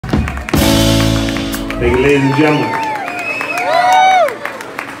Thank you, ladies and gentlemen.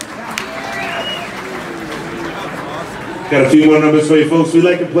 Got a few more numbers for you folks. We'd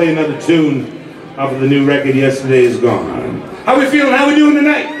like to play another tune off of the new record, Yesterday Is Gone. How we feeling? How we doing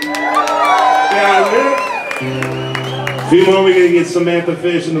tonight? Yeah, a few more, we're gonna get Samantha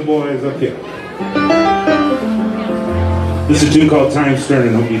Fish and the boys up here. This is a tune called Time's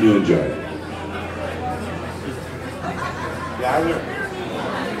Turning. Hope you do enjoy it. Yeah,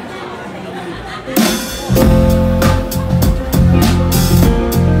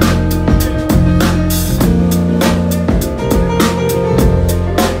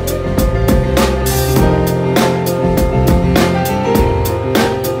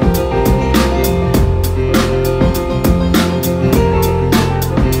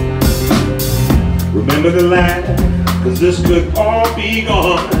 remember the line, 'cause this could all be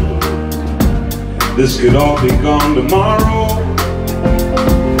gone. This could all be gone tomorrow.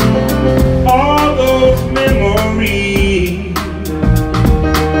 All those memories,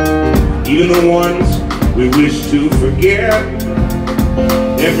 even the ones we wish to forget.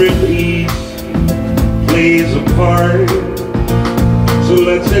 Every piece plays a part, so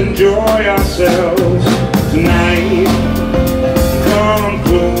let's enjoy ourselves tonight. Come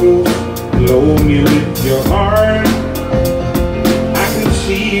close, blow me with your heart. I can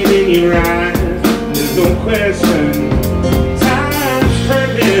see it in your eyes, there's no question. Time's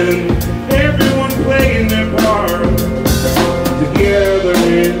turning, everyone playing their part. Together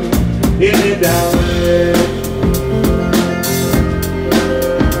in any direction.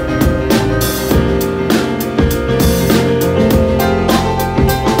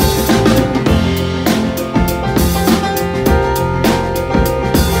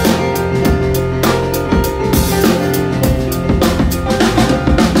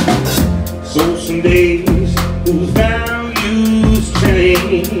 Days whose values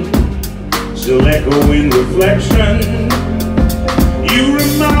change still echo in reflection. You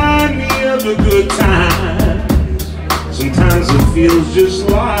remind me of the good times. Sometimes it feels just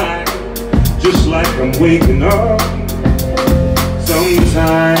like I'm waking up.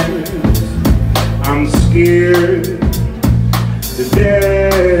 Sometimes I'm scared to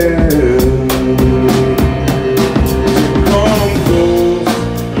death. Come close,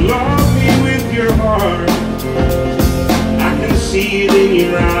 love me with your heart. I can see it in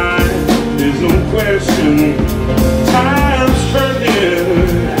your eyes, there's no question. Time's turning,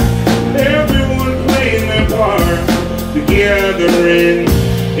 everyone playing their part. Together in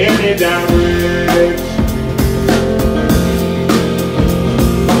any direction.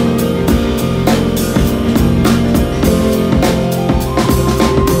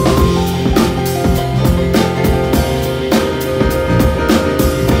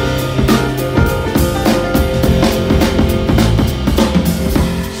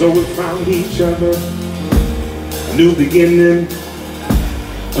 So we found each other, a new beginning,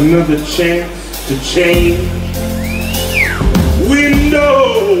 another chance to change.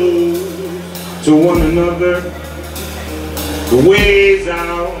 Windows to one another, the ways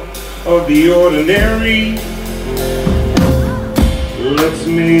out of the ordinary. Let's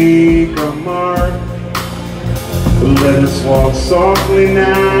make a mark, let us walk softly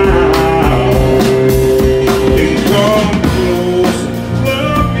now. And come close,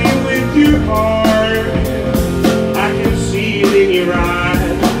 love me with your heart. I can see it in your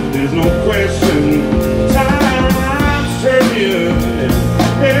eyes, there's no question. Time's turning,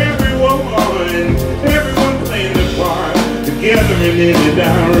 everyone playing their part. Together in any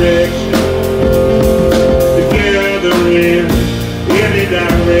direction. Together in any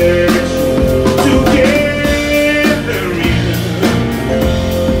direction. Together in.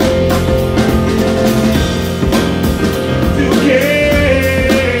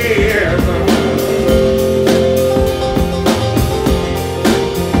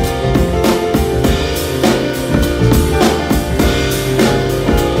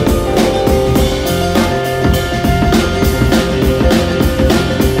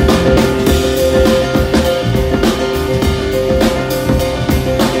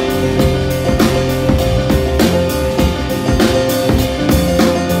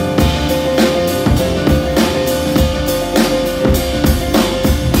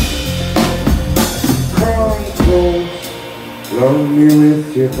 Love me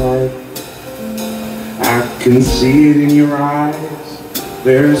with your heart. I can see it in your eyes,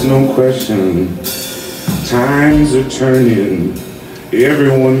 there's no question. Times are turning,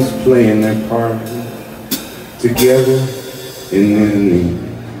 everyone's playing their part. Together in any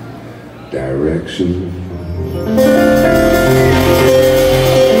direction.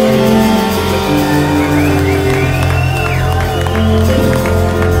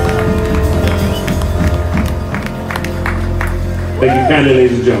 Thank you kindly,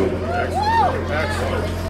 ladies and gentlemen.